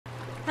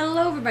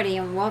Hello everybody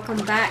and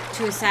welcome back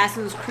to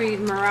Assassin's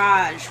Creed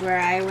Mirage, where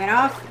I went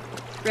off,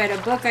 read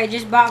a book I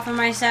just bought for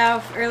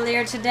myself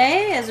earlier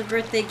today as a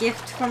birthday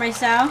gift for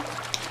myself.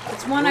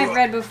 It's one I've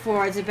read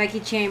before. It's a Becky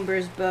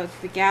Chambers book,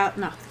 The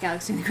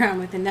Galaxy in the Ground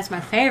Within. That's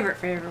my favorite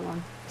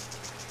one.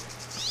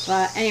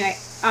 But anyway,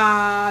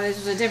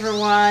 this was a different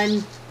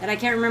one that I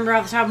can't remember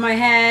off the top of my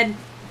head.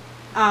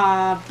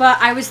 But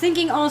I was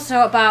thinking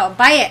also about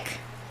Bayek,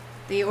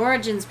 the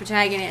Origins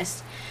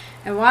protagonist,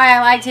 and why I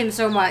liked him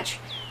so much.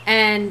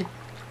 And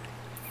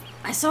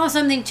I saw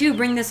something too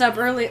bring this up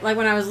early, like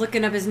when I was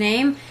looking up his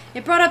name.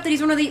 It brought up that he's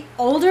one of the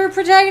older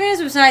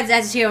protagonists besides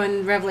Ezio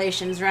in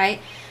Revelations,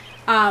 right?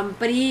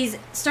 But he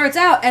starts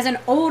out as an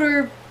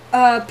older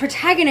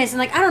protagonist, and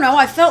like, I don't know,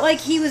 I felt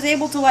like he was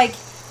able to like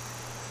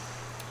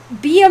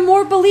be a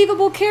more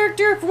believable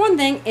character. For one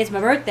thing, it's my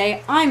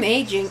birthday, I'm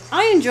aging.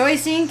 I enjoy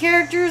seeing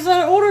characters,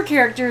 older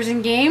characters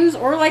in games,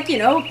 or like, you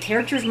know,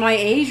 characters my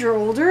age or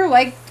older,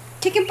 like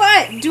kicking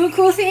butt, doing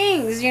cool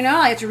things, you know?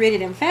 I like to read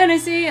it in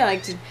fantasy, I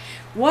like to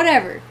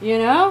whatever, you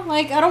know?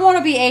 Like, I don't want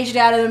to be aged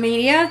out of the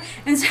media,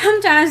 and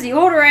sometimes the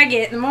older I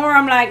get, the more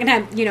I'm like, and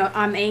I'm, you know,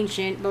 I'm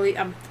ancient,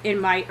 I'm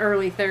in my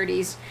early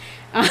 30s,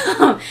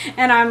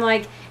 and I'm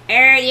like,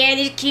 yeah,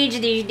 these kids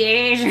these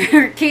days,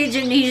 or kids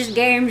in these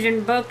games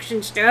and books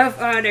and stuff,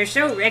 they're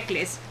so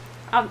reckless.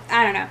 I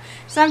don't know.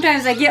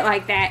 Sometimes I get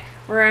like that,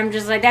 where I'm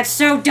just like, that's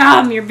so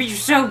dumb, you're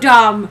so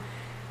dumb.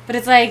 But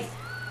it's like,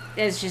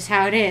 it's just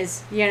how it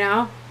is, you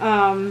know?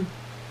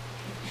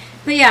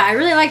 But yeah, I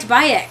really liked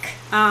Bayek,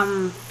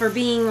 for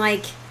being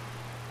like,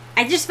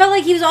 I just felt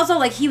like he was also,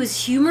 like, he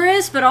was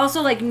humorous, but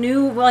also, like,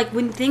 knew, like,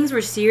 when things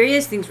were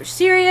serious,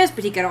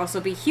 but he could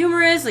also be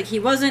humorous. Like, he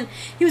was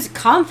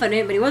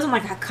confident, but he wasn't,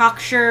 like, a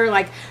cocksure,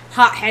 like,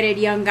 hot-headed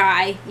young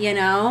guy, you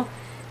know?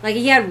 Like,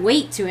 he had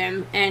weight to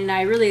him, and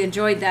I really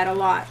enjoyed that a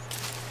lot.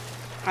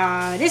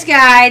 This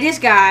guy's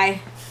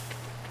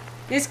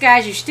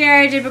your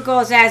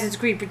stereotypical Assassin's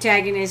Creed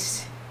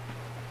protagonist,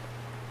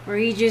 where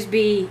he just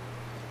be,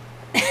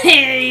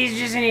 he's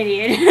just an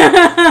idiot.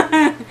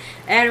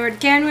 Edward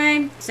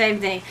Kenway, same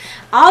thing.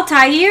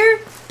 Altair,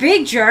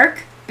 big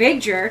jerk,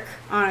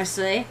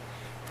 honestly.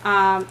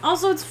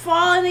 Also, it's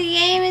fall in the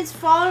game, it's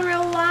fall in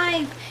real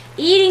life.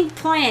 Eating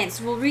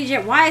plants will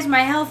reject. Why is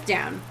my health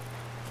down?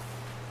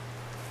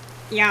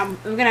 Yeah,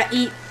 I'm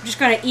just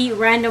gonna eat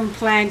random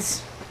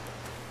plants.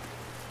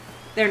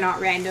 They're not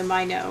random,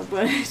 I know,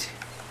 but...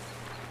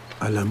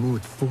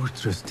 Alamut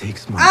Fortress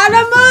takes my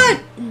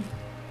Alamut!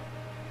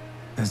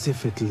 As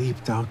if it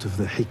leaped out of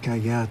the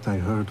hikayat I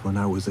heard when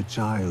I was a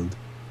child.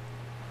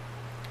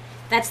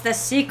 That's the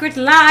secret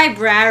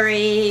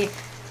library.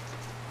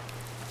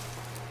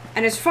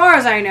 And as far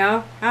as I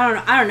know,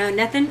 I don't know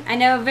nothing. I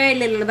know very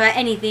little about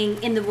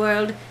anything in the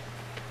world.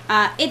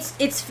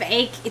 It's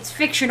fake. It's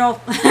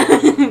fictional.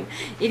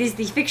 It is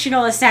the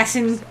fictional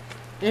assassin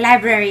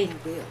library.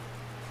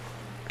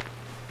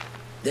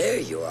 There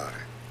you are.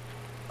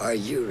 Are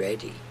you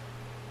ready?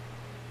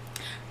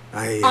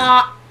 I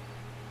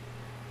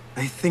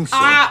think so.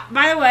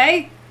 By the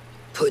way...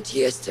 Put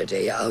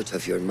yesterday out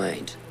of your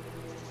mind.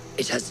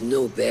 It has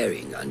no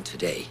bearing on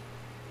today.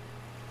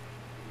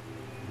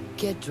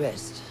 Get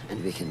dressed,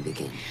 and we can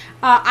begin.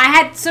 I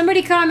had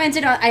somebody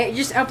commented on... I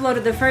just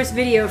uploaded the first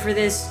video for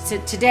this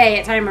today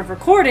at time of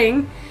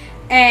recording,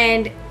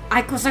 and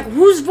I was like,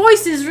 whose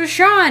voice is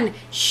Rashawn?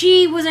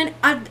 She was a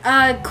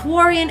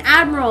Quarian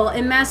Admiral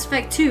in Mass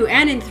Effect 2,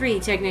 and in 3,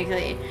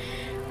 technically.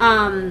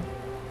 Go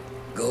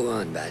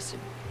on, Basim.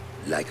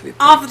 Like we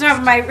off the top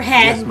of my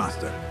head, yes,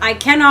 Master. I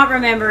cannot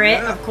remember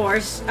it, of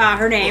course,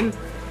 her name.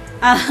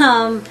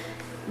 Yeah,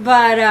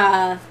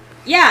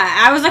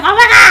 I was like, oh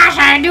my gosh,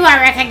 I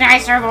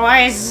recognize her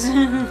voice.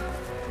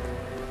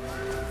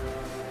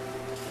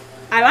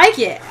 I like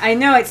it. I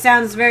know it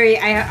sounds very,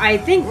 I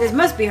think this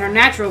must be her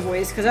natural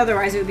voice, because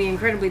otherwise it would be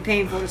incredibly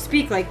painful to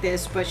speak like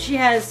this, but she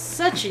has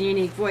such a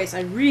unique voice.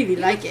 I really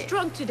like it.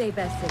 Strong today,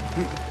 Basim.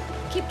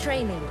 Keep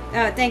training.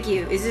 Thank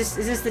you. Is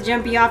this the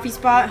jumpy offy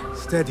spot?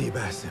 Steady,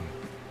 Basim.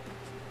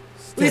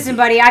 Steady. Listen,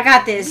 buddy, I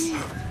got this.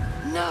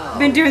 No. I've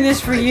been doing this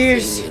for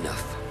years.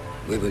 Enough.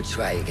 We will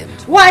try again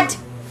tomorrow. What?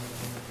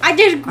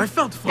 I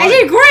felt fine. I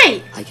did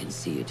great. I can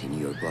see it in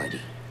your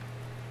body.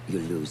 You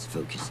lose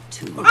focus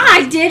too.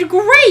 I did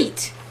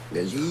great.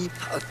 The leap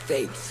of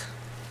faith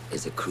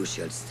is a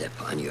crucial step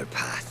on your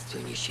path to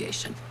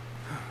initiation.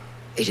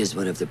 It is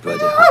one of the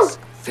Brotherhood's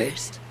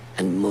first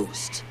and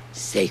most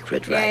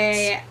sacred rites.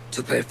 Yeah.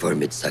 To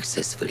perform it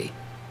successfully,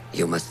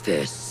 you must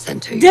first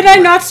center Did I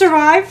not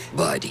survive?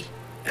 body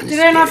and Did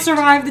I not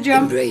survive the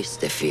jump? Embrace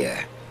the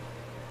fear.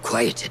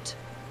 Quiet it.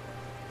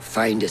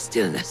 Find a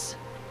stillness.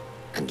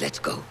 And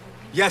let go.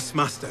 Yes,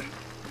 Master.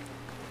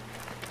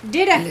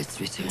 Did I?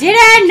 Let's return. Did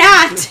I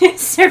not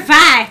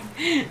survive?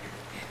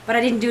 But I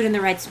didn't do it in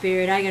the right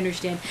spirit. I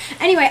understand.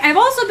 Anyway, I've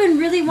also been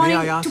really wanting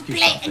to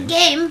play a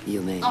game.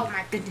 You may. Oh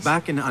my goodness.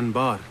 Back in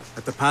Anbar,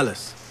 at the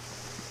palace,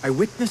 I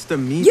witnessed a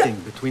meeting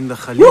between the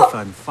Khalifa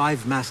and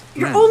 5 masked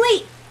men.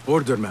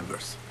 Order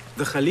members.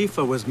 The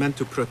Khalifa was meant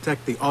to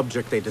protect the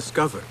object they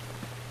discovered,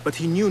 but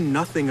he knew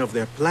nothing of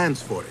their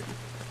plans for it.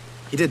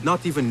 He did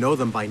not even know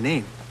them by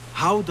name.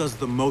 How does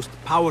the most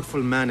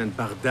powerful man in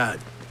Baghdad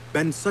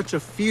bend such a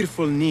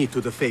fearful knee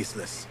to the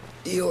faceless?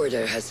 The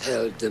Order has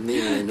held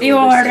dominion The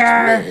over such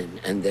Order! men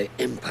and their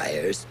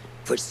empires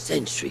for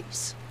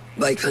centuries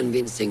by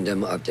convincing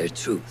them of their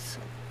truth,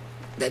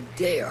 that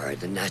they are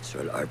the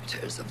natural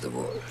arbiters of the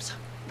world.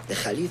 The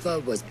Khalifa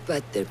was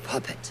but their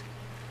puppet,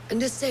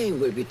 and the same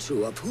will be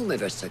true of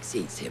whomever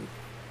succeeds him.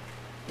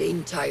 The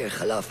entire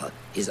Khalifa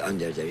is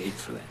under their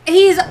influence.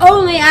 He's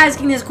only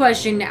asking this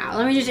question now.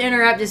 Let me just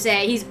interrupt to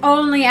say, he's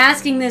only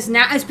asking this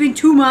now. It's been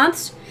 2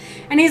 months.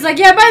 And he's like,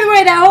 yeah, by the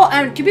way, that whole,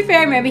 to be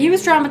fair, maybe he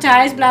was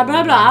traumatized, blah,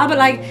 blah, blah. But,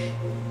 like,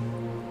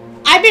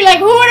 I'd be like,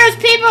 who are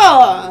those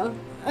people?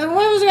 And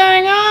what was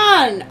going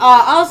on?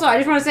 Also, I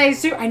just want to say,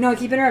 I know I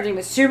keep interrupting,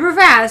 but super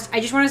fast. I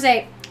just want to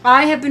say,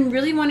 I have been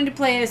really wanting to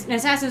play an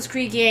Assassin's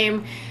Creed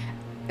game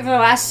for the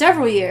last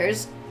several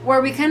years,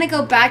 where we kind of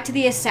go back to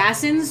the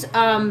assassins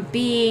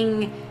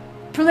being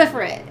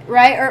proliferate,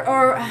 right?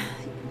 Or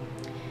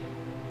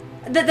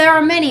there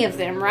are many of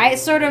them, right?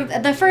 Sort of,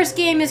 the first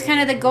game is kind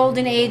of the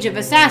golden age of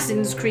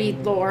Assassin's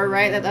Creed lore,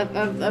 right?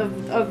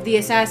 Of the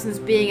assassins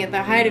being at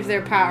the height of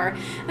their power.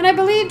 And I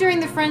believe during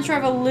the French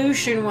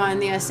Revolution one,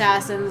 the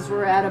assassins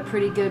were at a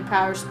pretty good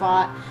power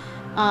spot.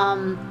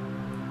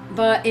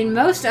 But in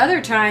most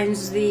other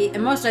times,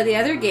 in most of the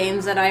other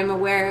games that I'm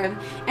aware of,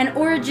 and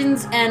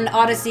Origins and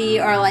Odyssey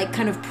are like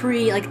kind of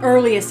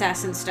early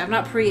Assassin stuff.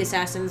 Not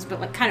pre-Assassins,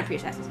 but like kind of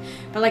pre-Assassins.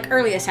 But like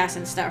early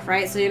Assassin stuff,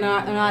 right? So you're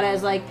not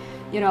as like,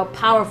 you know,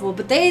 powerful.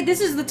 But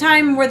this is the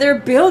time where they're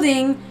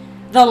building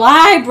the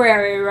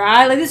library,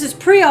 right? Like this is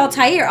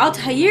pre-Altair.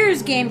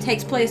 Altair's game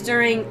takes place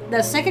during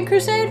the Second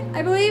Crusade,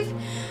 I believe.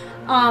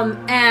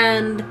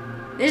 And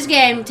this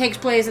game takes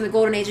place in the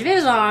Golden Age of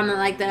Islam in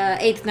like the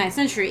 8th, 9th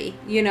century,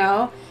 you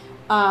know?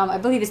 I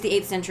believe it's the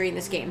 8th century in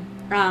this game.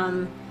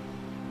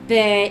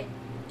 But,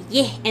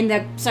 yeah, and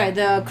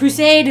the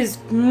Crusade is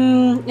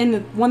in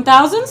the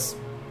 1000s?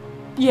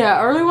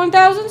 Yeah, early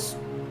 1000s?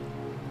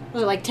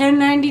 Was it like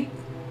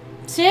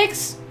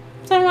 1096?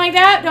 Something like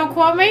that, don't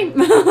quote me.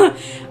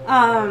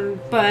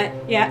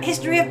 But, yeah,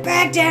 History of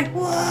Baghdad,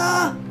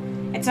 whoa!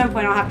 At some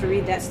point I'll have to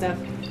read that stuff.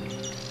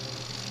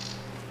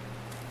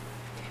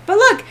 But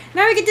look,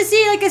 now we get to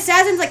see like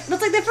assassins, like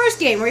looks like the first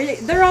game where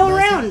they're all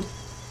around,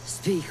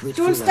 Speak with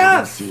doing Fuad stuff.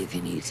 and see if he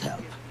needs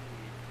help.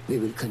 We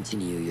will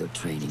continue your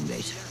training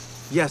later.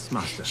 Yes,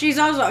 master.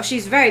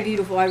 She's very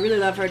beautiful. I really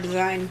love her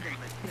design.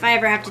 If I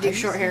ever have to do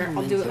short hair,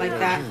 I'll do it like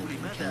that.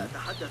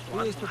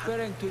 He is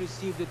preparing to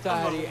receive the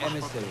Tahiri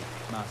emissary,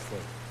 master.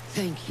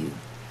 Thank you.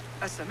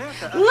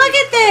 Look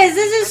at this!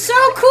 This is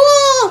so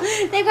cool!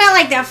 They've got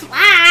like the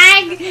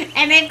flag,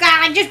 and they've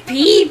got like just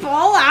people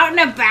out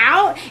and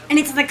about, and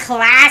it's the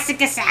classic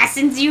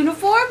assassin's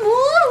uniform.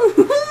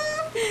 Woo!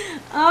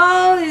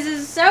 Oh, this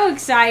is so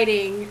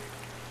exciting!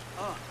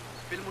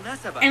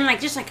 And like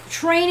just like a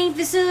training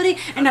facility,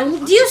 and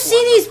do you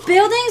see these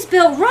buildings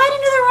built right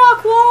into the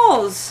rock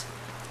walls?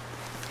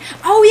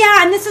 Oh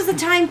yeah, and this is the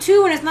time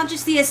too when it's not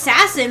just the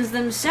assassins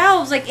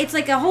themselves, like it's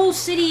like a whole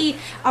city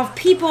of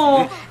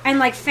people and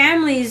like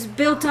families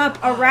built up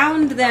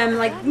around them.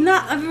 Like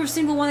not every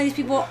single one of these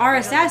people are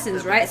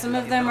assassins, right? Some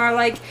of them are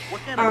like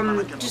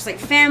just like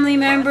family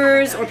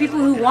members or people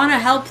who want to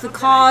help the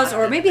cause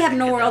or maybe have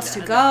nowhere else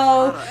to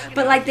go,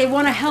 but like they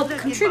want to help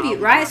contribute,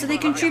 right? So they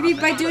contribute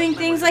by doing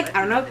things like,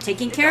 I don't know,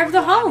 taking care of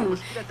the home,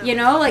 you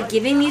know, like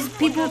giving these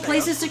people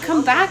places to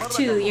come back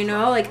to, you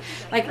know, like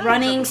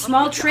running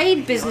small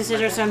trade businesses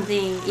or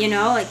something, you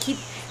know,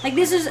 like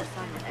this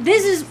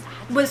is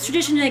what's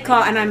traditionally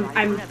called, and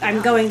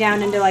I'm going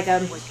down into like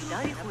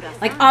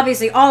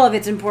obviously all of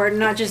it's important,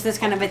 not just this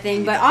kind of a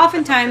thing, but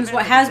oftentimes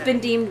what has been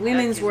deemed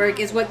women's work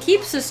is what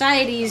keeps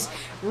societies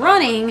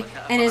running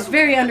and is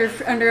very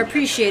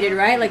underappreciated,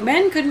 right? Like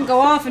men couldn't go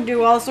off and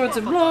do all sorts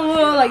of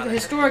like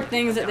historic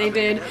things that they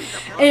did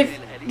if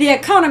the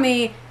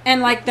economy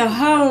and like the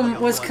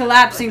home was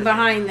collapsing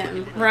behind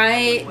them,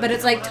 right? But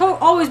it's like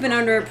always been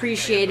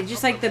underappreciated,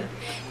 just like the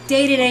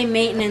day-to-day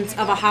maintenance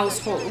of a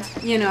household,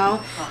 you know?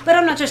 But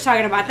I'm not just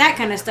talking about that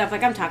kind of stuff,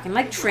 like I'm talking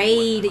like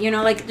trade, you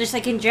know, like just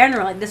like in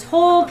general, like this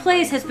whole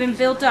place has been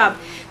built up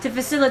to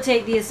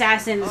facilitate the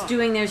assassins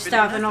doing their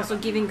stuff and also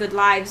giving good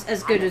lives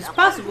as good as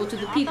possible to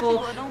the people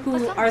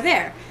who are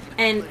there.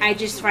 And I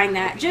just find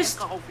that just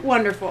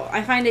wonderful.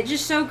 I find it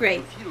just so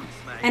great.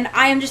 And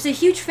I am just a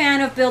huge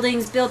fan of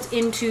buildings built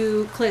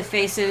into cliff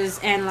faces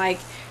and like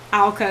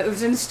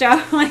alcoves and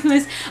stuff like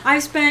this.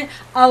 I've spent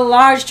a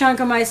large chunk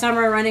of my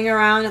summer running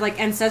around like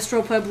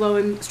ancestral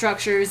Puebloan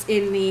structures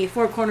in the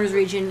Four Corners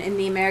region in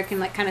the American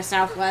like kind of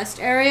Southwest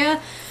area.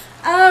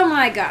 Oh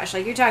my gosh,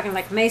 like you're talking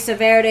like Mesa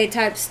Verde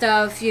type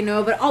stuff, you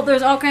know, but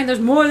there's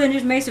more than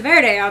just Mesa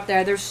Verde out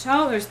there. There's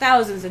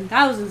thousands and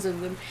thousands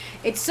of them.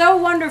 It's so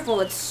wonderful.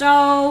 It's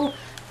so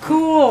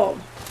cool.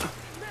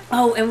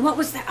 Oh, and what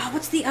was that? Oh,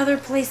 what's the other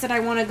place that I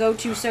want to go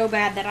to so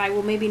bad that I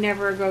will maybe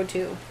never go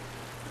to?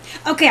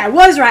 Okay, I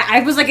was right.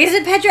 I was like, is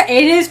it Petra?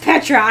 It is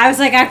Petra. I was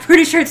like, I'm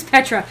pretty sure it's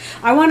Petra.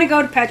 I want to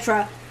go to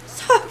Petra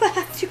so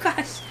bad, you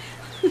guys.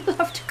 I'd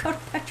love to go to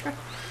Petra.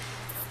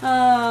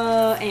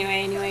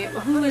 Anyway,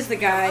 who is the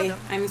guy?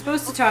 I'm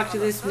supposed to talk to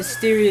this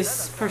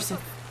mysterious person.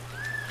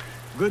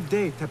 Good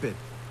day, Tepid.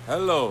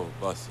 Hello,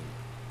 Basim.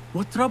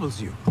 What troubles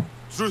you?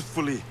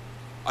 Truthfully,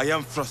 I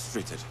am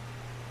frustrated.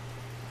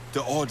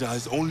 The Order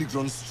has only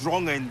grown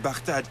stronger in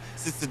Baghdad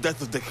since the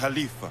death of the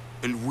Khalifa,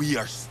 and we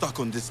are stuck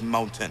on this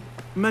mountain.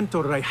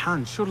 Mentor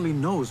Rayhan surely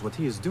knows what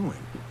he is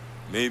doing.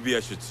 Maybe I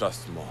should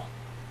trust more.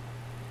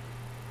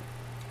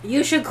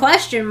 You should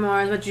question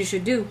more is what you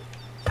should do.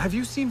 Have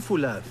you seen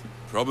Fulad?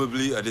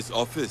 Probably at his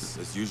office,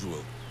 as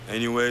usual.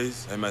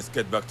 Anyways, I must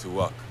get back to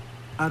work.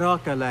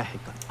 أراك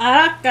لاحقا.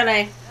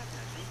 Arakale.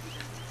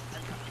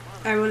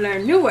 I will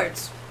learn new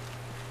words.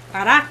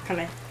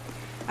 Arakale.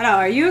 I know,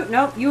 are you?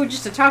 Nope, you were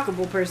just a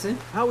talkable person.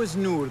 How is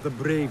Noor, the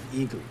brave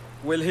eagle?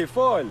 Will he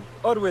fall,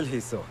 or will he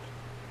soar?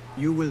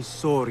 You will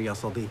soar, ya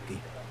Sadiqi.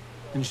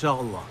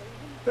 Inshallah.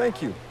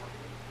 Thank you.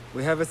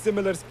 We have a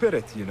similar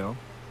spirit, you know.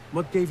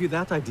 What gave you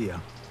that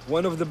idea?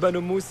 One of the Banu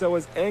Musa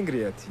was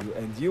angry at you,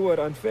 and you were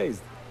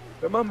unfazed.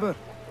 Remember?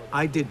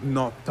 I did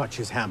not touch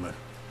his hammer.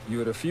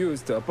 You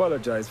refused to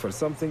apologize for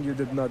something you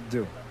did not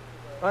do.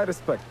 I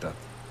respect that.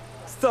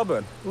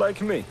 Stubborn,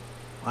 like me.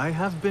 I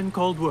have been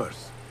called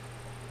worse.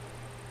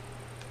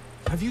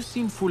 Have you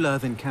seen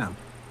Fulad in camp?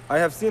 I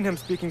have seen him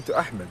speaking to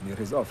Ahmed near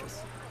his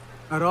office.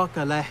 أراك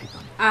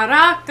لاحقا.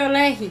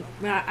 Arakalehi.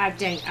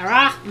 Dang.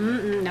 Arak.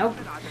 Nope.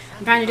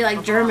 I'm trying to do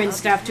like German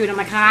stuff to it. I'm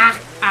like, arak.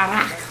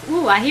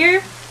 Ooh, I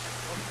hear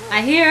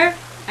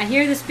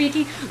the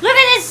speaking. Look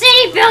at this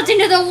city built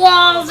into the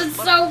walls. It's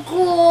so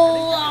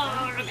cool.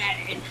 Oh, look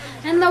at it.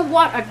 And the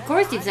water. Of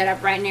course, you'd set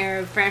up right near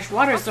a fresh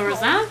water source,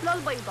 huh?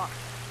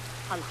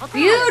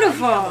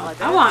 Beautiful.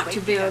 I want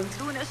to build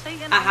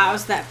a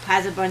house that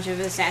has a bunch of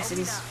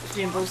assassin's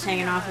symbols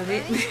hanging off of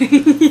it.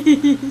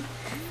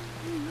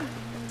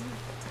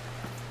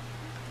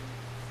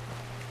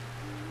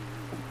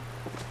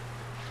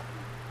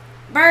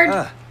 Bird.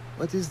 Ah,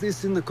 what is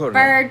this in the corner?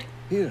 Bird.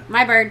 Here,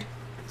 My bird.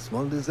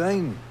 small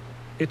design.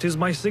 It is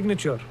my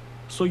signature.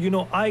 So you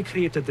know I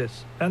created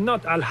this, and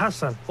not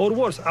Al-Hassan, or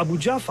worse, Abu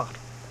Jafar.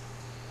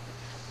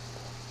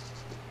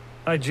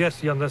 I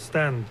guess you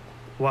understand,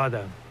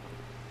 Wadan.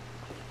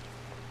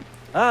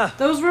 Ah,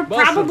 Those were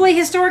Basim, probably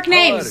historic how are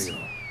names. you?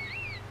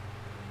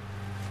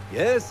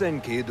 Yes,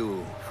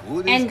 Enkidu.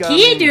 Food is coming.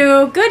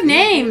 Enkidu, good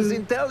He is name.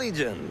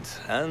 intelligent,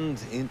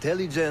 and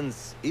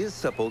intelligence is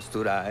supposed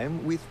to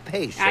rhyme with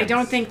patience. I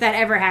don't think that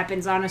ever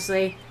happens,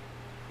 honestly.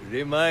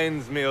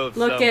 Reminds me of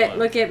Look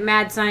at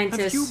mad Have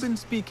scientists. you been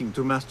speaking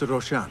to Master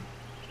Roshan?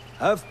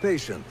 Have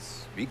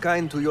patience. Be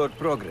kind to your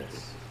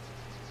progress.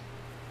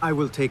 I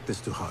will take this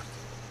to heart.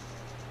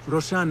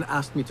 Roshan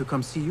asked me to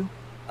come see you.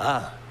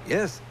 Ah,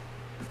 yes.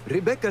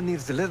 Rebecca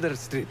needs leather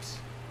strips.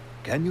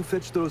 Can you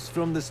fetch those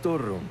from the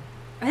storeroom?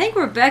 I think I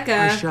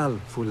Rebecca shall,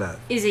 Fulad.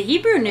 is a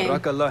Hebrew name.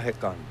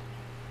 Rakalahekan.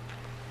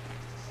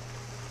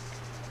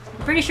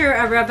 I'm pretty sure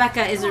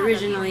Rebecca is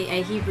originally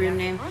a Hebrew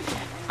name.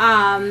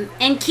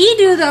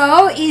 Enkidu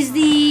though is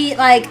the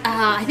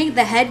I think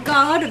the head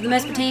god of the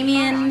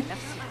Mesopotamian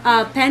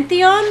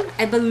pantheon.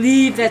 I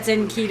believe that's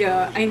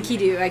Enkidu.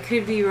 Enkidu. I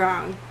could be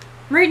wrong.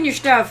 I'm reading your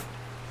stuff.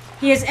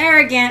 He is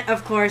arrogant,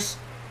 of course.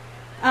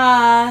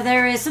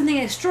 There is something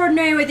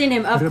extraordinary within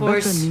him, of Rebecca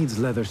course. needs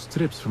leather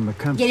strips from the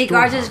camp Yet he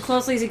guards it as storehouse.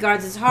 closely as he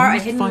guards his heart. I A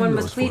must hidden find one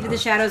those must flee for to the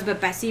her. shadows, but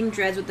Basim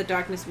dreads what the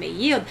darkness may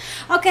yield.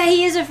 Okay,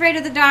 he is afraid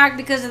of the dark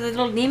because of the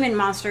little demon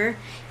monster.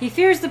 He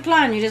fears the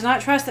plunge. He does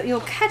not trust that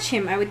you'll catch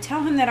him. I would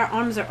tell him that our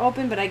arms are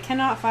open, but I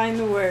cannot find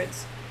the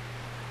words.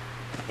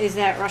 Is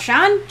that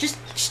Roshan? Just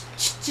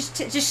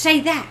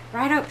say that.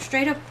 Right up,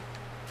 straight up.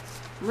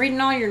 I'm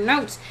reading all your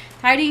notes.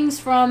 Tidings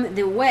from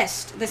the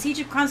west. The siege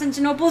of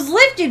Constantinople is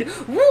lifted.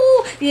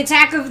 Woo! The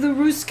attack of the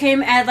Rus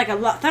came as like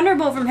a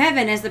thunderbolt from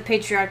heaven, as the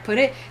patriarch put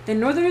it. The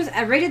Northerners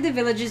raided the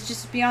villages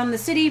just beyond the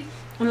city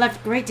and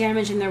left great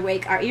damage in their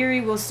wake. Our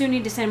Eyrie will soon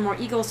need to send more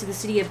eagles to the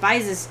city of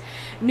Byzas.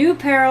 New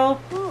peril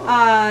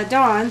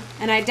dawn,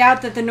 and I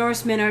doubt that the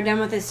Norsemen are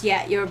done with us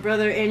yet. Your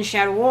brother in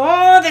shadow.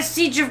 Whoa! The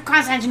siege of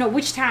Constantinople.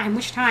 Which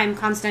time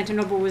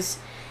Constantinople was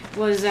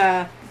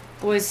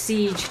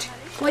sieged?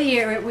 What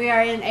year? We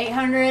are in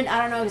 800. I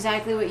don't know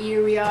exactly what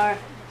year we are.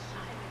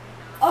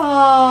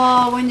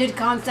 Oh, when did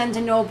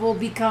Constantinople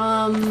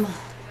become...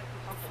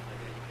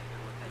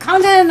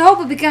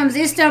 Constantinople becomes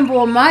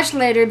Istanbul much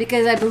later,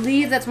 because I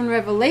believe that's when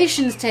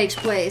Revelations takes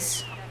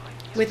place.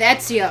 With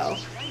Ezio.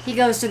 He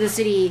goes to the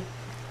city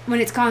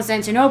when it's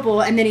Constantinople,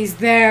 and then he's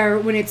there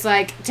when it's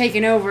like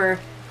taken over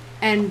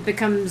and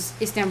becomes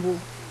Istanbul.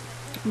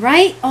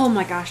 Right? Oh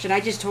my gosh, did I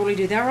just totally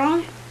do that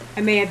wrong?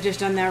 I may have just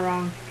done that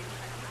wrong.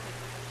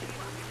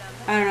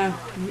 I don't know.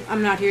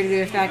 I'm not here to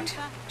do a fact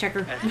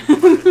checker.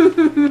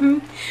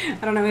 I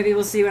don't know. Maybe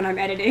we'll see when I'm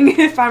editing.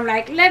 If I'm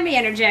like, let me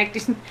interject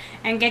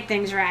and get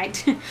things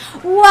right.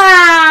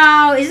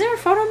 Wow! Is there a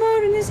photo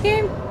mode in this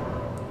game?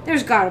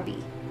 There's gotta be.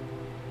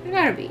 There's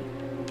gotta be.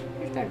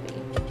 There's gotta be.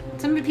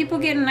 Some people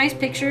get nice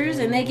pictures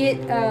and they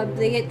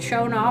get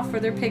shown off for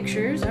their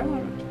pictures. I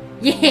want.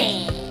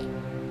 Yeah.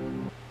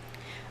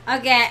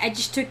 Okay, I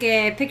just took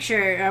a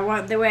picture.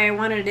 The way I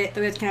wanted it,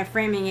 the way it's kind of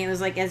framing it was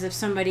like as if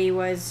somebody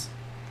was,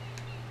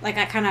 like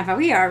kind of how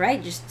we are,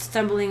 right? Just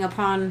stumbling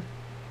upon.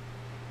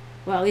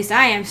 Well, at least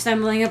I am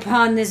stumbling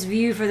upon this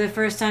view for the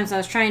first time. So I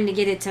was trying to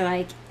get it to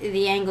like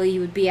the angle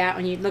you would be at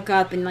when you'd look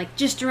up, and like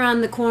just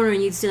around the corner,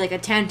 you'd see like a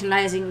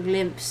tantalizing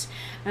glimpse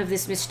of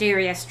this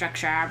mysterious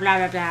structure. Blah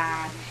blah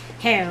blah.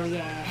 Hell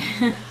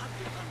yeah.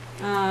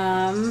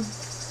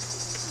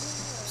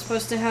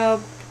 Supposed to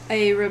help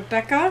a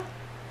Rebecca.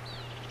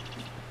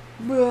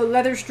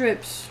 Leather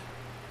strips.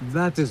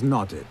 That is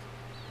not it.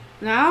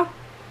 No?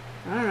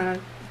 I don't know.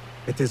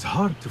 It is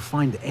hard to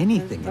find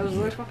anything in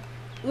here.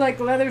 Like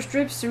leather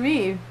strips to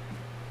me.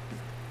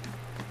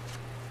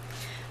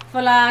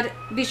 Falad,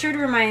 be sure to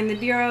remind the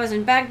bureaus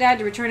in Baghdad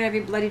to return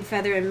every bloodied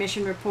feather and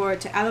mission report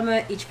to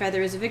Alamut. Each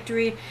feather is a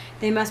victory.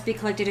 They must be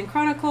collected and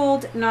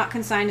chronicled, not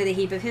consigned to the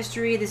heap of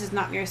history. This is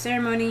not mere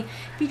ceremony.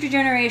 Future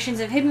generations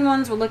of hidden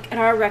ones will look at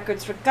our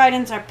records for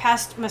guidance. Our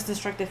past must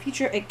instruct the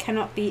future. It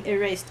cannot be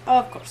erased.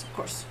 Of course, of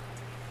course.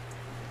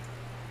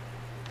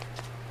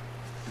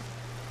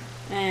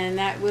 And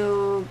that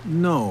will...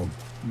 No,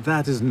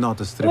 that is not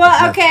a strip.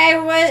 Well, okay,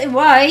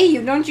 why?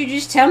 Don't you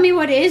just tell me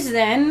what is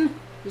then,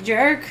 you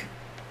jerk?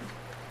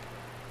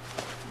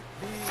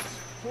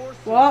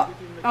 What?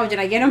 Oh, did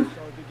I get him?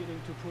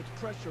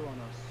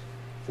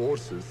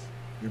 Forces?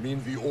 You mean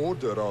the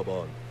Order,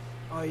 Aban?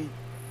 I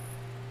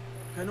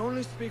can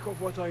only speak of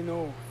what I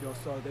know,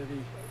 Yasar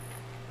Devi.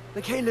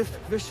 The Caliph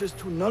wishes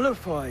to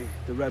nullify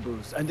the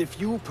rebels, and if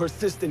you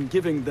persist in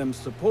giving them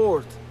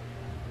support,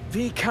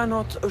 we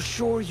cannot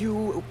assure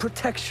you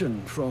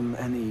protection from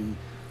any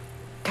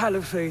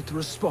Caliphate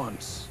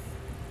response.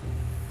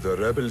 The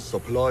rebels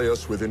supply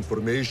us with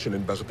information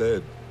in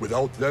Baghdad.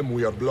 Without them,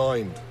 we are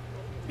blind.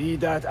 Be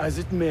that as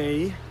it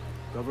may,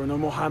 Governor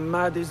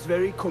Muhammad is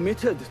very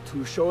committed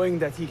to showing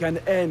that he can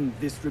end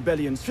this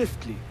rebellion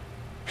swiftly.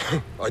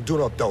 I do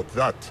not doubt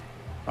that.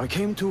 I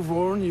came to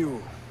warn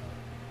you.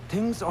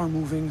 Things are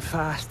moving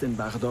fast in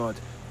Baghdad.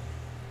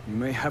 You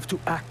may have to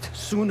act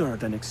sooner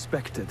than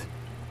expected.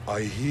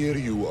 I hear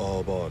you,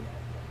 Aban.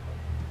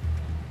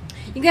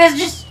 You guys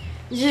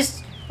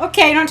just...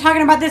 Okay, you're not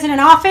talking about this in an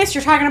office.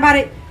 You're talking about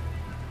it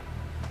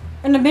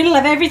in the middle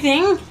of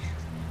everything.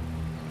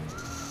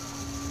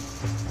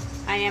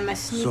 I am a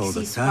sneaky So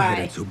the spy.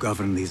 Tahirids who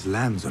govern these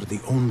lands are the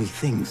only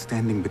thing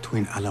standing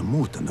between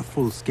Alamut and a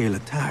full-scale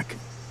attack.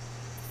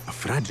 A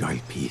fragile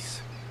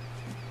peace.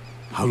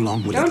 How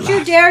long will it last? Don't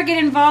you dare get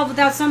involved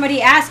without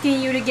somebody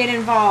asking you to get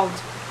involved.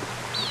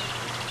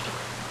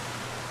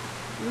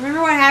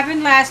 Remember what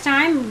happened last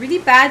time? Really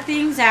bad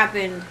things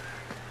happened.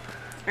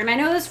 And I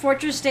know this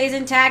fortress stays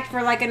intact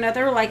for like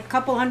another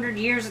couple hundred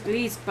years at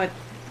least, but...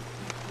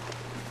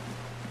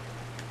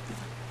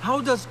 How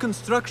does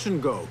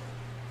construction go?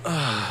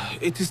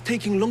 It is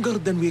taking longer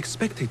than we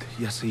expected,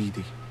 Ya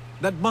Sayyidi.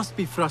 That must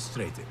be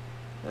frustrating.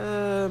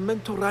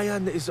 Mentor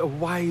Ryan is a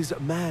wise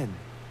man,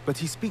 but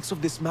he speaks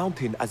of this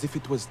mountain as if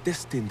it was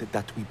destined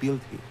that we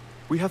build here.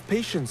 We have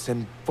patience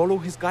and follow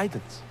his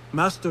guidance.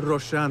 Master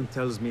Roshan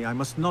tells me I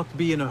must not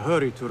be in a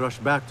hurry to rush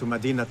back to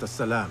Madinat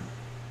as-Salam.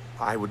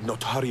 I would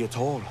not hurry at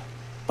all.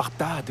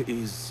 Baghdad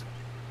is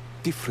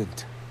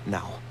different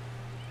now.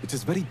 It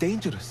is very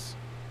dangerous.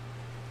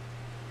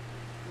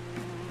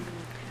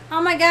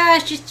 Oh my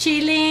gosh, just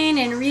chilling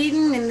and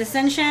reading in the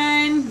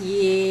sunshine.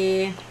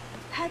 Yeah.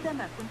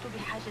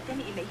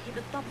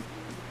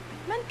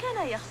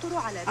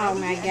 Oh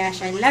my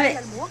gosh, I love it.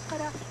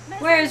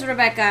 Where's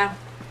Rebecca?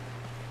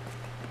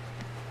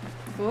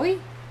 Boy?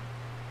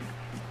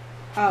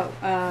 Oh,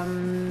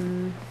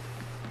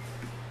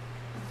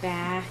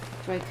 back.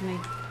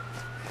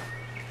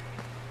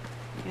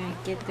 Can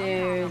I get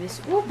there?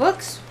 Oh,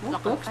 books. Oh,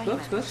 books.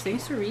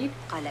 Things to read.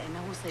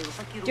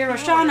 Dear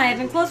Roshan, I have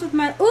enclosed with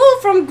my... Ooh,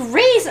 from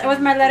Greece! With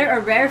my letter, a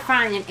rare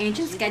find, an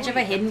ancient sketch of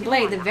a hidden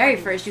blade. The very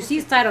first you see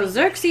is titled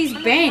Xerxes'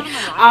 Bane.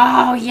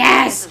 Oh,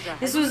 yes!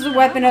 This was the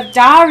weapon of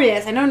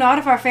Darius. I know not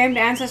if our famed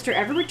ancestor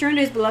ever returned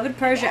to his beloved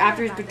Persia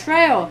after his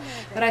betrayal,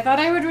 but I thought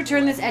I would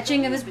return this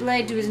etching of his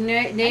blade to his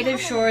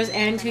native shores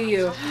and to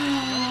you.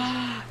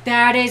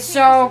 That is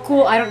so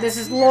cool. This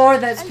is lore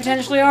that's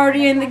potentially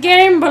already in the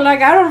game, but I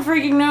don't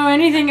freaking know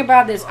anything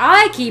about this.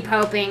 I keep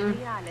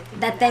hoping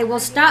that they will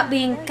stop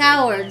being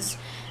cowards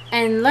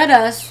and let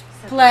us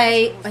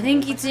play, I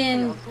think it's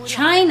in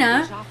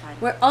China,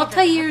 where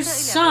Altair's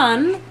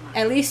son,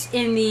 at least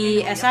in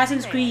the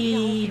Assassin's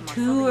Creed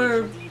 2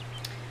 or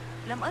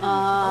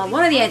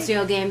one of the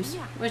Ezio games,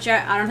 which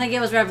I don't think it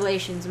was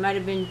Revelations, it might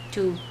have been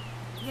 2.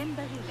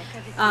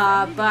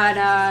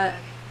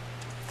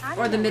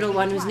 Or the middle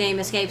one whose name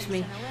escapes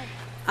me.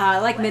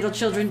 Like middle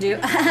children do.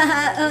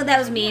 Oh, that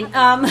was mean.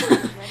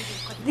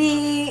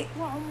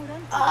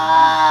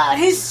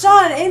 His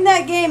son, in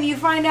that game, you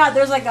find out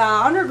there's like a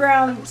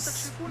underground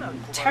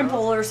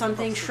temple or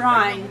something,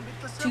 shrine,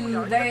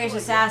 to various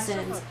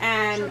assassins.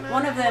 And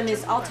one of them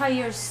is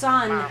Altair's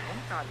son,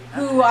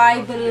 who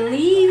I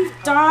believe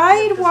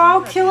died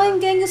while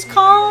killing Genghis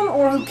Khan,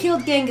 or who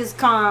killed Genghis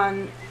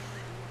Khan.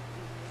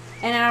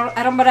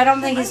 And but I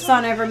don't think his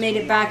son ever made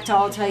it back to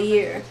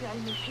Altair.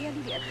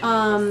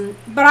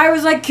 But I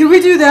was like, can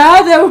we do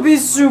that? That would be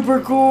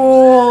super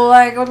cool.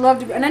 Like, I would love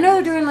to. And I know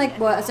they're doing like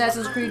what,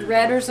 Assassin's Creed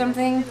Red or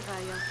something.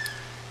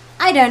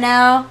 I don't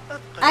know.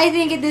 I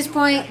think at this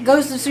point,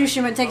 Ghost of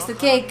Tsushima takes the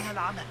cake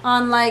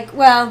on like,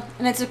 well,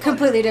 and it's a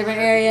completely different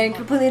area and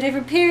completely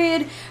different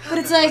period. But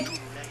it's like,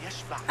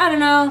 I don't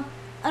know.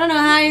 I don't know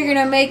how you're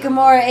gonna make a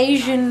more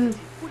Asian,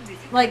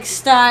 like,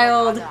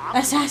 styled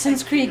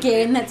Assassin's Creed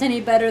game that's any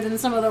better than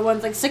some of the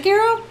ones like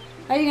Sekiro.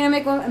 How are you gonna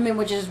make one? I mean,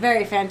 which is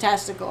very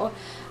fantastical.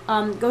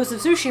 Ghost of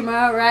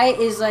Tsushima, right,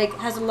 is like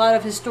has a lot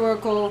of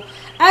historical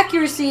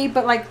accuracy,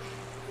 but like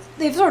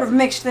they've sort of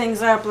mixed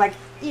things up, like,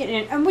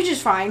 and which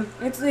is fine.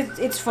 It's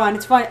fun.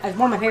 It's fun. It's one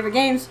of my favorite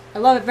games. I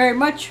love it very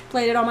much.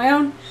 Played it on my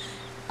own.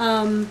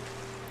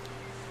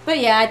 But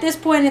yeah, at this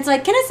point, it's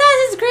like, can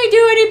Assassin's Creed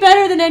do any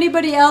better than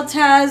anybody else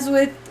has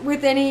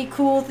with any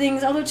cool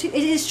things? Although it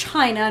is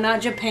China,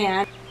 not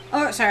Japan.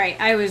 Oh, sorry.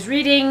 I was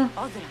reading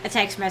a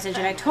text message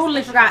and I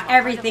totally forgot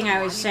everything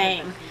I was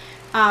saying.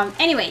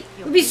 Anyway,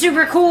 it would be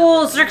super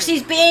cool.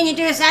 Xerxes being you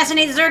to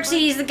assassinate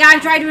Xerxes. The guy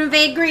tried to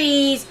invade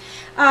Greece.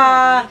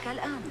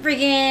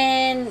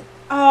 Friggin'.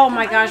 Oh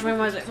my gosh, when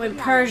was it? When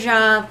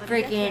Persia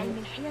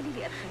friggin'.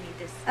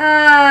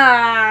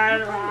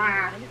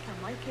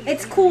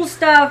 It's cool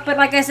stuff, but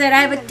like I said,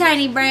 I have a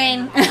tiny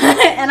brain.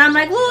 And I'm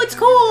like, whoa, it's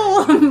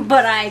cool.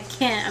 But I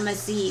can't. I'm a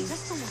sieve.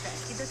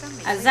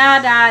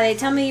 Azada, they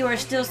tell me you are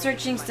still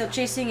searching, still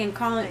chasing, and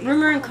calling,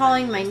 rumor and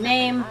calling my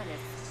name.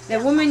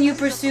 The woman you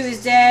pursue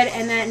is dead,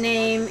 and that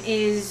name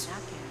is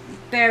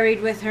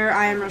buried with her.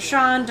 I am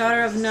Roshan,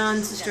 daughter of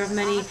none, sister of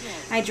many.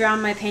 I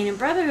drown my pain in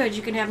brotherhood.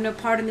 You can have no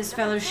part in this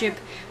fellowship.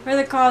 For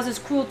the cause is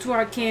cruel to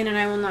our kin, and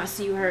I will not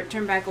see you hurt.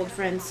 Turn back, old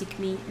friend. Seek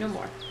me no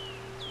more.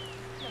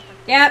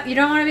 Yep, you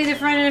don't want to be the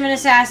friend of an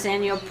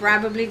assassin. You'll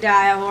probably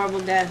die a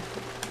horrible death.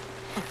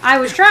 I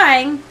was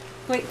trying.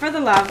 Wait for the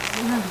love.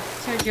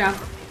 So junk.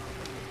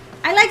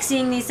 I like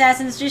seeing the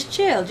assassins just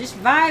chill, just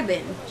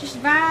vibing.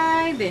 Just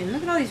vibing.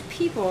 Look at all these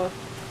people.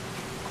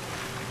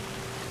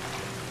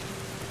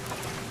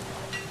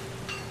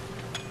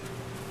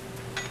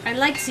 I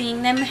like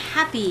seeing them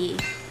happy.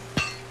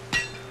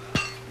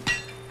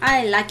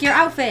 I like your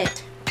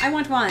outfit. I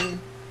want one.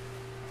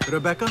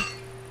 Rebecca?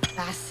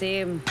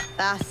 Basim.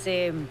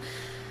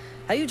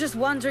 Are you just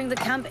wandering the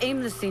camp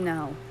aimlessly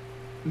now?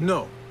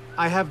 No.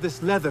 I have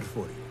this leather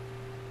for you.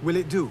 Will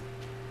it do?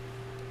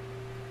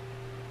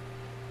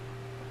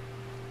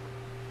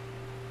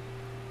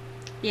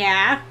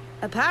 Yeah.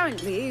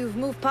 Apparently, you've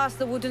moved past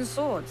the wooden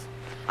swords.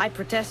 I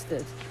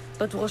protested,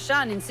 but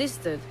Roshan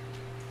insisted.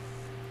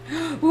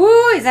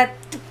 Ooh, is that...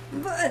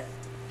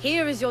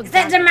 Here is your... Is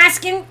that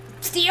Damascus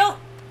steel?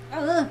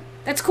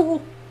 That's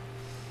cool.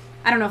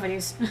 I don't know if it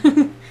is.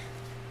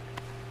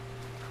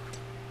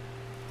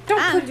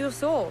 And your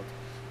sword.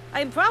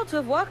 I am proud to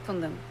have worked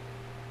on them.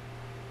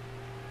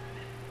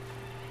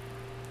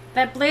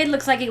 That blade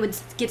looks like it would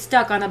get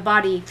stuck on a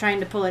body trying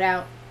to pull it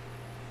out.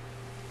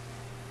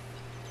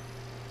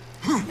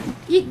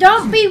 You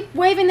don't be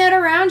waving that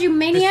around, you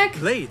maniac!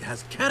 This blade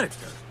has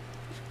character.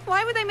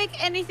 Why would I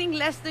make anything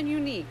less than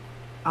unique?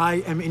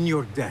 I am in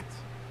your debt.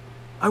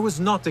 I was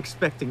not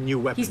expecting new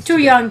weapons. He's too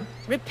young.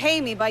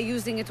 Repay me by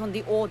using it on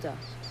the Order.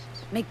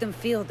 Make them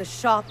feel the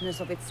sharpness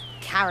of its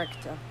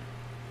character.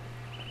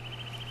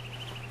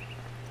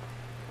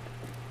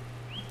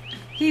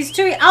 He's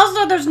too...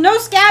 Also, there's no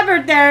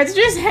scabbard there. It's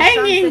just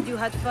hanging. Said you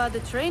had further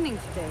training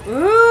today.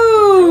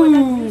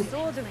 Ooh.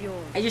 Oh,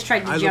 I just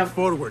tried to jump. Look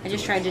forward. I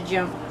just tried to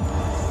jump.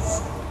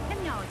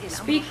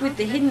 Speak with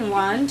the hidden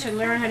one to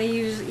learn how to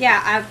use...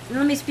 Yeah,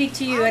 let me speak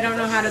to you. I don't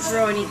know how to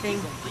throw anything.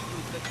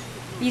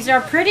 These are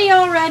pretty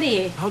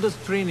already. How does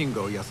training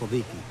go,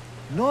 Yasadiki?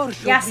 Noor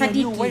showed me a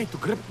new way to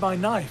grip my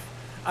knife,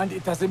 and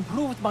it has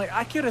improved my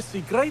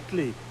accuracy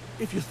greatly.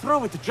 If you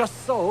throw it just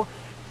so,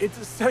 it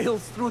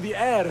sails through the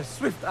air,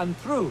 swift and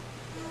true.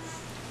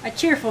 A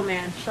cheerful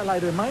man. Shall I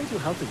remind you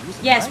how to use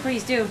it? Yes,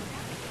 please do.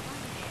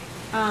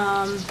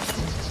 I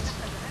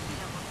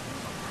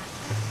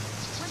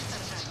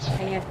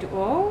have to...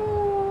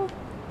 Oh!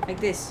 Like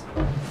this.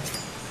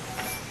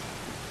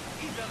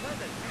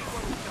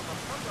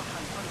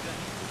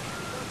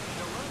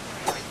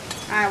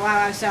 Ah,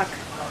 wow, I suck.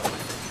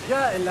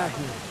 Ya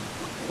Ilahi.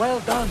 Well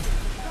done.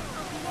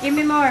 Give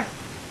me more.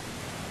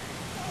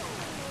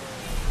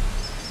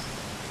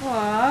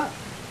 What?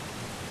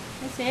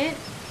 That's it?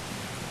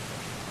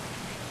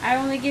 I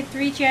only get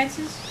 3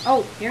 chances?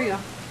 Oh, here we go.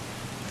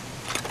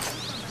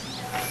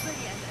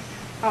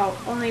 Oh,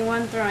 only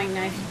 1 throwing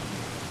knife.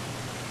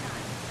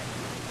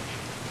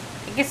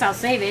 I guess I'll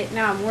save it.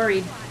 Now I'm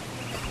worried.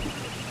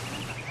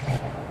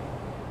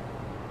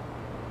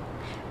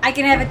 I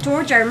can have a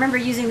torch. I remember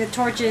using the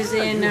torches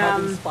in,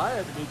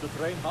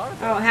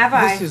 Oh, have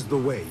I? This is the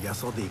way,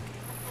 Yasadiki.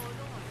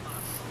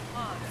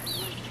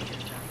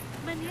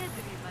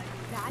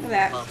 Look at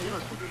that.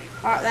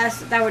 Oh,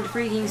 that would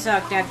freaking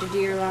suck to have to do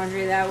your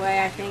laundry that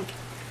way, I think.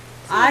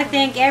 I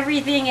think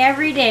everything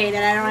every day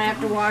that I don't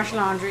have to wash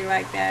laundry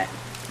like that.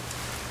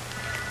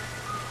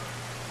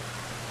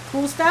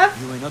 cool stuff?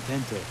 You may not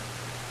enter.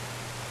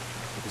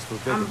 It is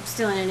forbidden. I'm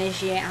still an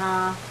initiate,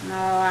 huh?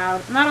 Not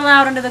allowed. Not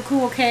allowed into the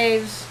cool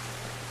caves.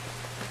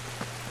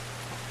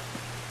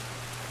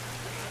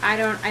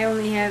 I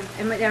only have...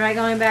 Am I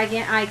going back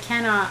in? I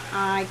cannot.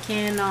 I'm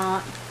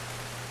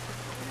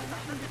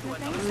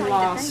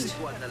lost. It's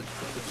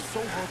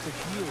so hard to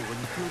heal when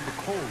you feel the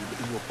cold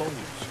in your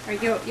bones.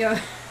 Alright, yo.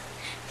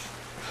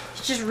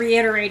 He's just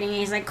reiterating.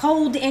 He's like,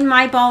 cold in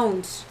my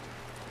bones.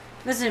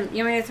 Listen,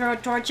 you want me to throw a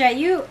torch at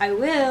you? I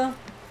will.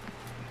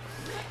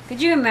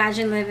 Could you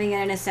imagine living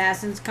in an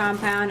assassin's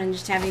compound and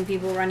just having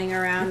people running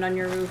around on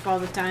your roof all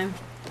the time?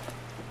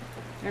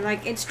 They're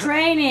like, it's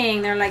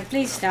training. They're like,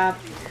 please stop.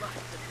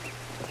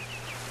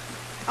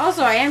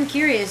 Also, I am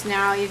curious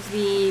now if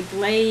the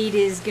blade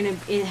is gonna...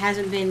 It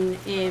hasn't been...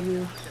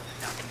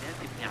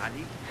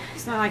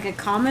 it's not like a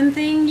common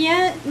thing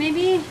yet,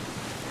 maybe?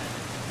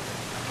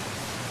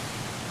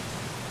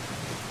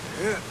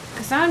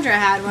 Cassandra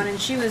had one and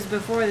she was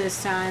before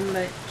this time,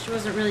 but she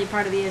wasn't really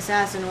part of the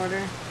assassin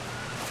order.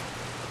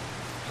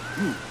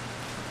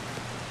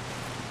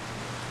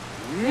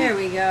 There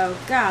we go.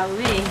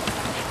 Golly.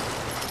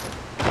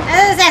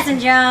 Assassin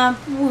jump!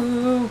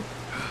 Woo!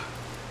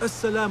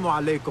 Assalamu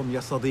alaikum, ya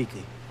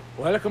sadiqi.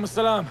 Walaikum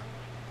assalam.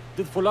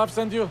 Did Fulab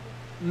send you?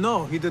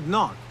 No, he did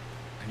not.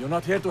 You're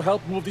not here to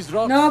help move these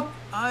rocks? Nope.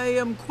 I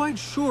am quite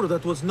sure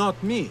that was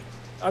not me.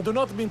 I do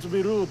not mean to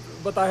be rude,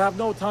 but I have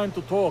no time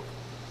to talk.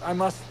 I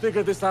must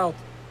figure this out.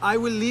 I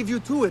will leave you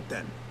to it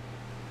then.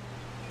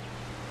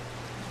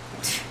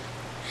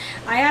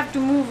 I have to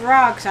move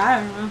rocks, I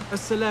don't know.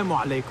 Assalamu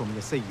alaikum,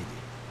 ya sayyidi.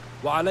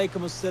 Wa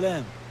alaikum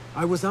assalam.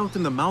 I was out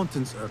in the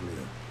mountains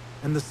earlier,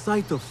 and the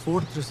sight of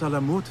Fortress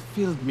Alamut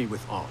filled me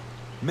with awe.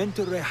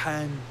 Mentor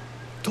Rehan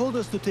told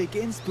us to take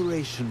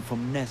inspiration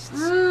from nests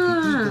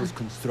the eagles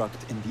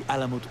construct in the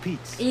Alamut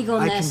peaks. Eagle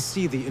I nest. can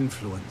see the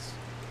influence.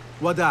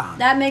 Wada'an.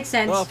 That makes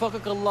sense.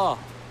 Wafaqak Allah.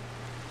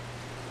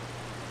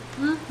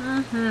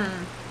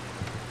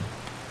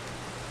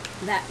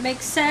 That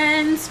makes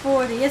sense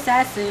for the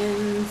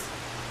assassins.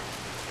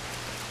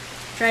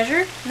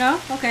 Treasure? No?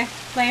 Okay.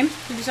 Flame.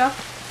 Give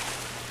yourself.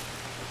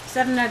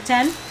 7 out of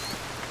 10.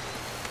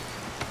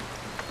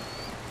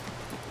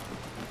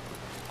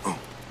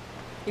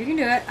 You can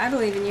do it. I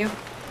believe in you.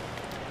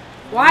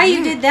 Why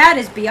you did that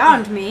is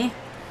beyond me.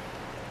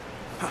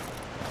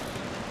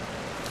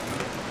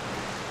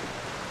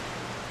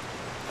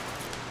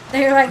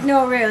 They're like,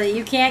 no, really,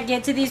 you can't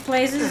get to these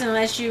places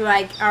unless you,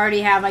 like,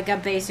 already have, like, a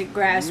basic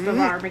grasp of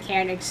our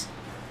mechanics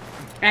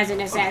as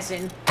an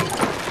assassin.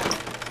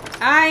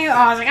 I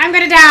was like, I'm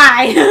gonna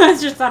die! I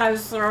just thought I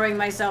was throwing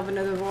myself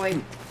into the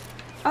void.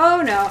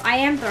 Oh, no, I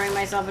am throwing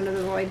myself into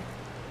the void.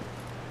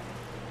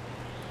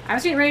 I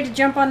was getting ready to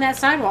jump on that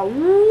sidewall.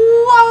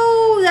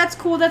 Whoa! That's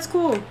cool, that's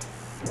cool.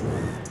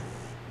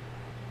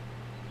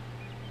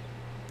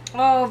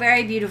 Oh,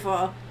 very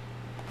beautiful.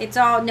 It's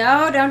all...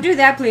 No, don't do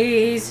that,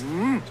 please.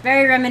 It's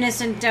very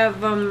reminiscent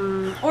of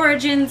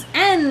Origins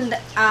and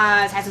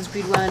Assassin's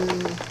Creed 1.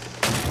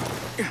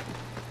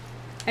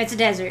 It's a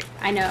desert,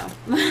 I know.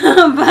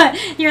 But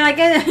you're like,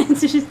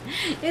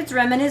 it's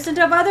reminiscent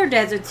of other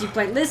deserts you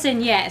played.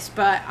 Listen, yes,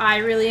 but I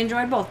really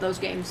enjoyed both those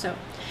games, so...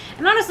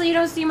 And honestly, you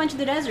don't see much of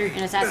the desert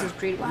in Assassin's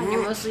Creed 1.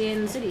 You're mostly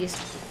in cities.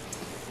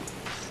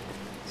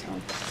 So...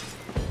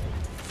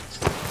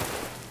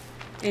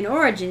 In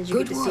Origins, you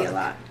get to see a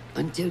lot.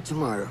 Until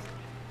tomorrow.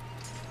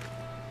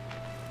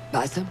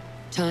 Basim,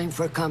 time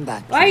for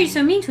combat. Why are you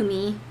so mean to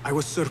me? I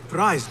was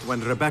surprised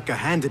when Rebecca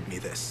handed me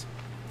this.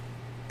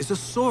 Is a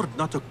sword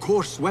not a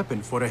coarse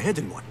weapon for a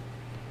hidden one?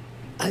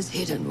 As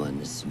hidden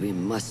ones, we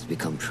must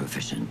become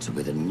proficient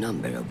with a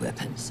number of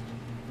weapons.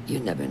 You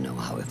never know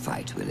how a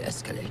fight will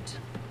escalate.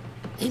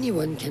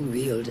 Anyone can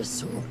wield a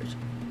sword,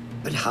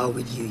 but how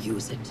would you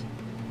use it?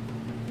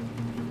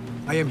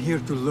 I am here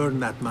to learn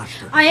that,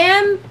 Master. I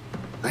am...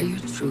 Are you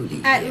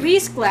truly at here?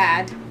 least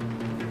glad.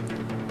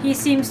 He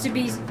seems to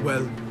be...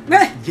 Well,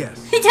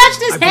 yes. He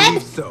touched his head!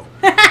 Believe so.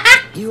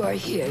 You are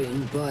here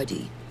in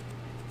body,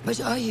 but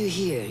are you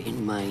here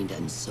in mind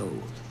and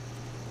soul?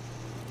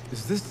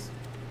 Is this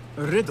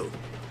a riddle?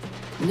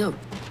 No,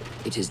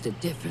 it is the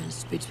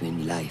difference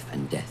between life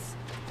and death.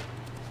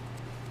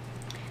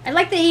 I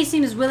like that he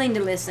seems willing to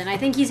listen. I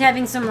think he's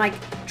having some, like,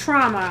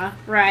 trauma,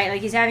 right?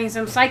 Like, he's having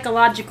some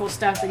psychological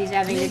stuff that he's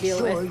having to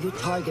deal with. Make sure you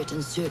target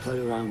and circle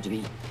around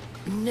me.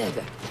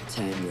 Never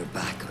turn your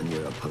back on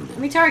your opponent. Let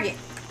me target.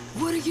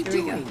 What are you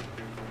doing?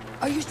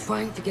 Are you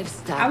trying to get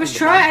stabbed? I was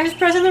trying. I was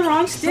pressing the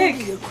wrong stick.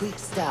 Show me your quick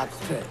stabs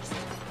first.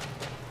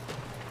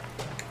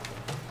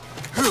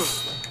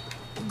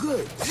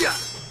 Good.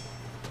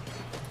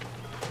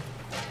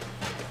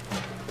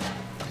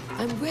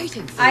 I'm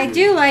waiting for I you.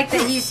 do like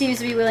that he seems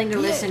to be willing to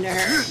listen to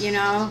her, you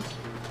know?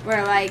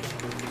 Where, like...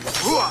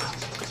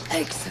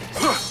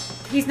 Excellent.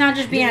 He's not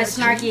just being a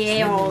snarky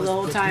a-hole the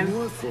whole time.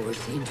 More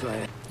force into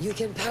it. You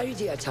can parry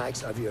the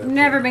attacks of your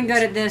Never been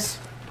good at this.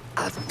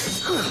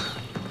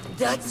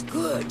 That's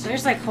good. Did I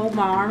just, like, hold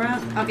my arm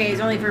out? Okay, it's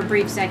only for a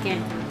brief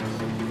second.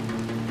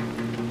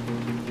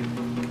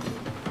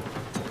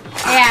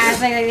 Yeah,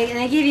 it's like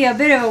they give you a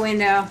bit of a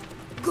window.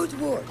 Good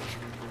work.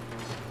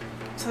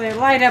 So they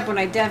light up when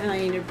I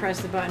definitely need to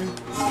press the button.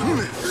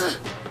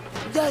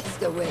 That's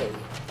the way.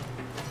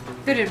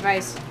 Good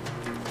advice.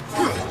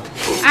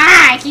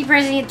 Ah! I keep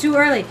pressing it too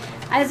early.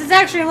 This is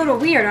actually a little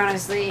weird,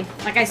 honestly.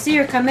 Like, I see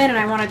her come in and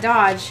I want to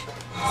dodge.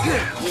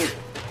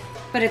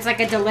 But it's like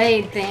a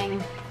delayed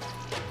thing.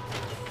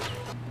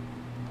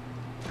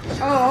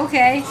 Oh,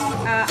 okay.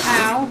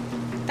 Ow.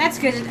 That's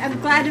good. I'm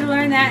glad to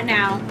learn that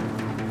now.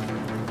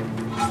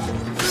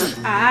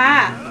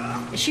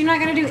 Ah! Is she not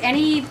gonna do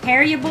any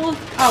parryable?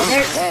 Oh,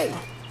 there. Hey!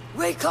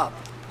 Wake up!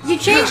 You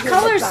changed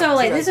colors so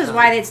late. This is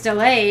why it's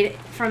delayed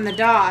from the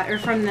dot, or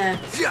from the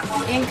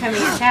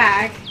incoming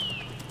attack.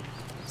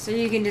 So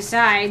you can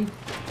decide.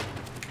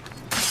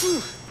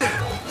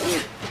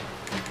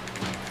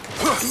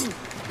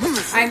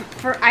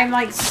 I'm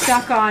like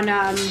stuck on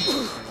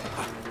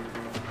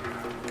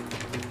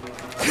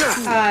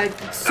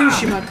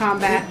Tsushima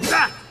combat.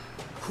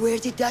 Where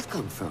did that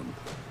come from?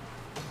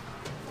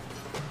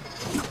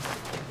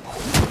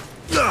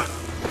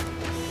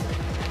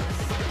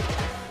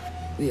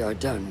 We are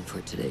done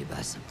for today,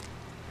 Basim.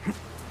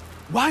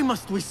 Why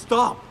must we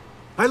stop?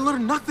 I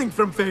learned nothing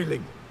from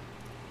failing.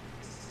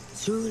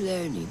 True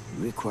learning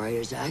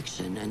requires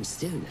action and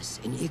stillness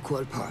in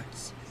equal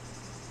parts.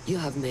 You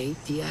have made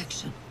the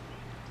action.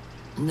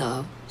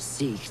 Now,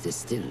 seek the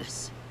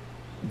stillness.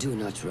 Do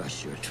not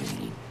rush your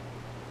training.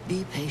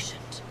 Be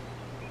patient.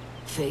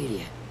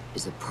 Failure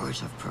is a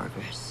part of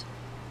progress.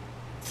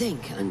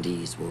 Think on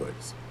these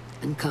words,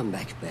 and come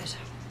back better.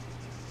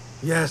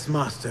 Yes,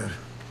 Master.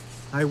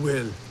 I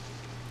will.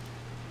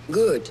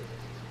 Good.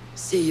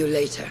 See you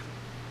later.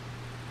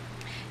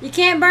 You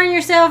can't burn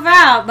yourself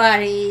out,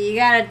 buddy. You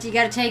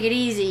gotta take it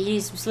easy. You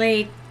need some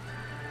sleep.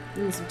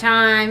 You need some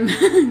time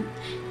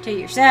to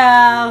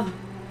yourself.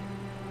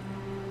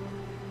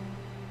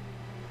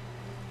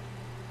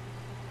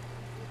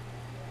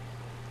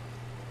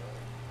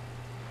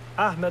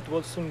 Ahmed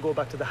will soon go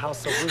back to the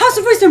House of Wisdom. House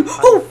of Wisdom!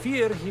 I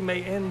fear he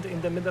may end in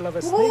the middle of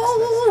a snake's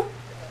nest.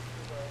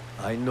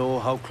 I know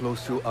how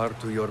close you are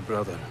to your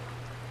brother.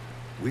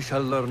 We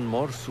shall learn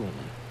more soon.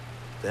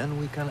 Then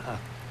we can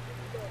act.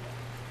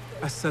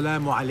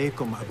 Assalamu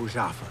alaikum, Abu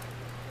Ja'far.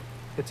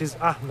 It is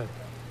Ahmed.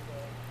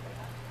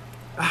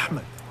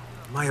 Ahmed,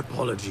 my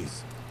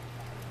apologies.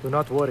 Do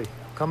not worry.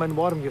 Come and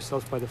warm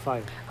yourself by the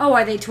fire. Oh,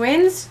 are they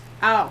twins?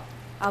 Oh.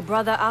 Our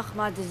brother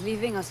Ahmad is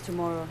leaving us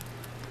tomorrow.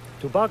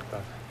 To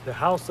Baghdad, the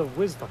House of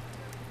Wisdom.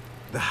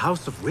 The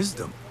House of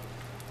Wisdom?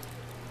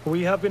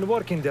 We have been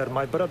working there,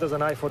 my brothers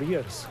and I, for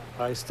years.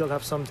 I still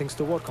have some things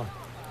to work on.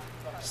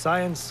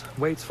 Science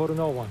waits for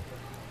no one.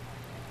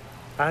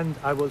 And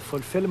I will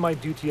fulfill my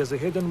duty as a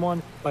hidden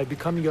one by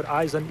becoming your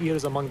eyes and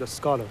ears among the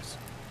scholars.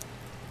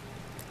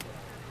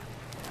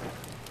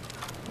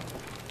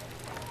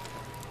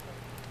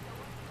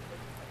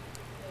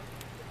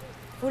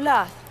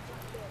 Ulath,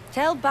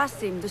 tell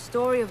Basim the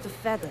story of the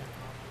feather.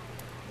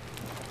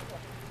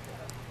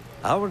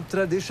 Our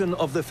tradition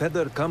of the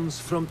feather comes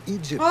from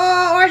Egypt.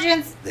 Oh,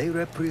 origins. They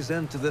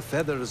represent the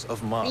feathers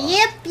of Ma.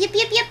 Yep.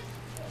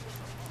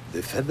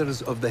 The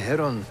feathers of the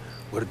heron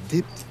were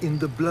dipped in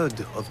the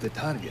blood of the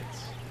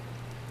targets.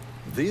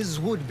 These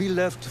would be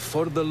left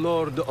for the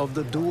Lord of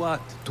the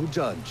Duat to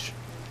judge.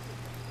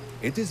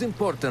 It is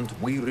important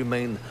we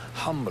remain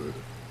humble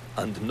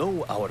and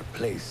know our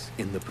place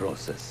in the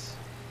process.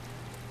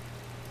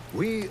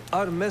 We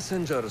are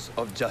messengers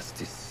of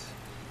justice,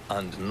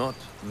 and not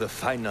the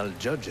final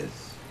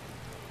judges.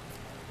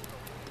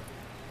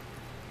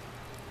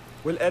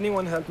 Will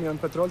anyone help me on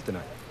patrol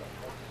tonight?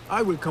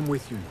 I will come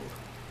with you, Noor.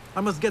 I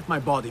must get my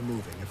body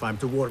moving if I'm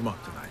to warm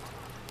up tonight.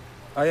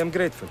 I am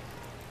grateful.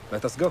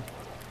 Let us go.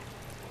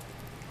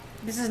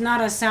 This is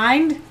not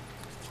assigned?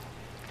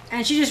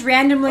 And she just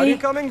randomly... Are you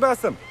coming,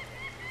 Basim?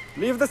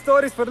 Leave the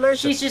stories for later.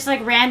 She's just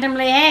like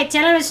randomly, hey,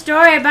 tell him a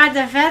story about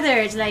the feather.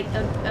 It's like,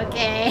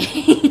 okay.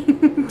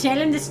 Tell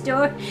him the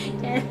story.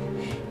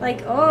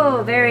 Like,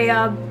 oh, very,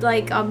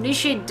 like,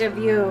 omniscient of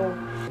you.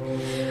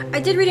 I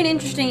did read an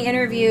interesting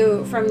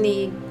interview from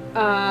the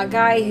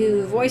guy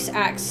who voice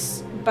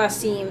acts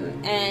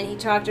Basim, and he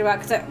talked about,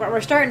 because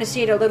we're starting to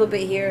see it a little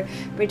bit here,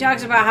 but he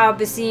talks about how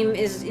Basim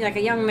is like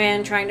a young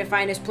man trying to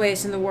find his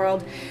place in the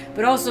world,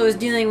 but also is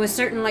dealing with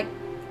certain, like,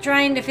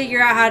 trying to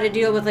figure out how to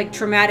deal with, like,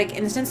 traumatic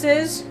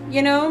instances,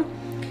 you know?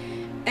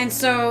 And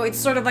so it's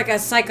sort of like a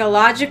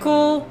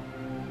psychological,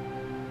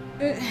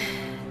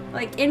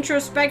 like,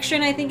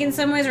 introspection, I think, in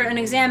some ways, or an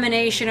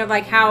examination of,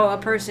 like, how a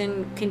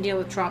person can deal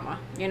with trauma,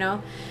 you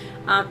know?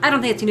 I don't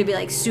think it's going to be,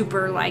 like,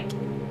 super, like,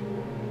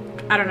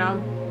 I don't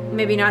know,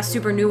 maybe not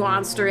super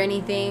nuanced or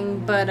anything,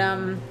 but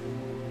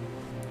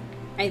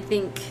I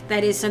think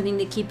that is something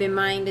to keep in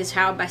mind, is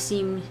how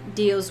Basim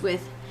deals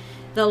with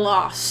the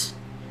loss,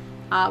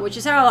 which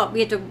is how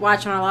we have to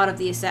watch on a lot of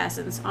the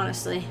assassins,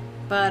 honestly.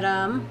 But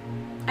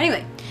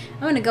anyway,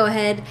 I'm gonna go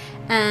ahead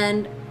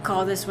and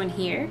call this one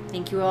here.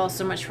 Thank you all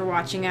so much for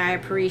watching. I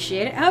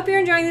appreciate it. I hope you're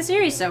enjoying the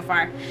series so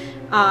far.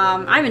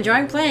 I'm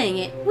enjoying playing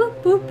it.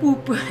 Whoop, whoop,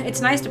 whoop.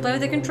 It's nice to play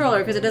with a controller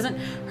because it doesn't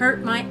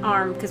hurt my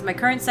arm, because my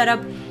current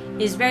setup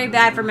is very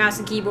bad for mouse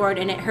and keyboard,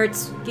 and it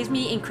hurts, gives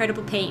me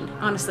incredible pain,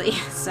 honestly.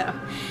 So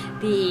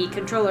the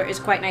controller is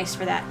quite nice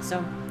for that.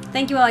 So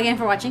thank you all again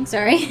for watching.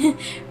 Sorry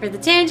for the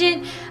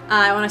tangent.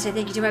 I want to say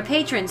thank you to my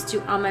patrons,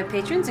 to all my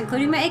patrons,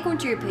 including my Acorn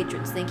tier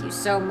patrons. Thank you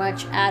so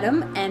much,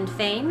 Adam and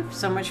Fane,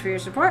 so much for your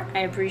support. I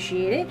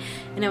appreciate it.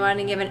 And I want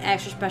to give an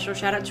extra special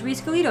shout out to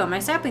Reese Galito, my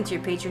Sapling tier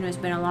patron, who has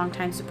been a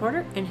long-time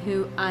supporter and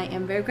who I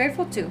am very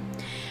grateful to.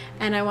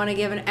 And I want to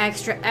give an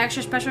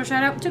extra special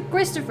shout out to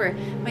Christopher,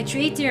 my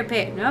Tree tier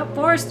patron. No,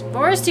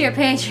 Forest tier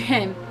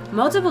patron.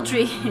 Multiple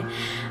Tree.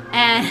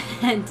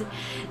 And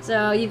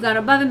so you've gone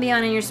above and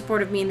beyond in your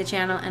support of me and the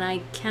channel, and I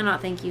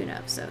cannot thank you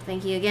enough. So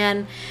thank you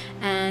again,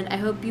 and I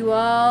hope you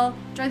all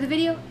enjoyed the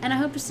video, and I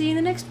hope to see you in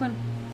the next one.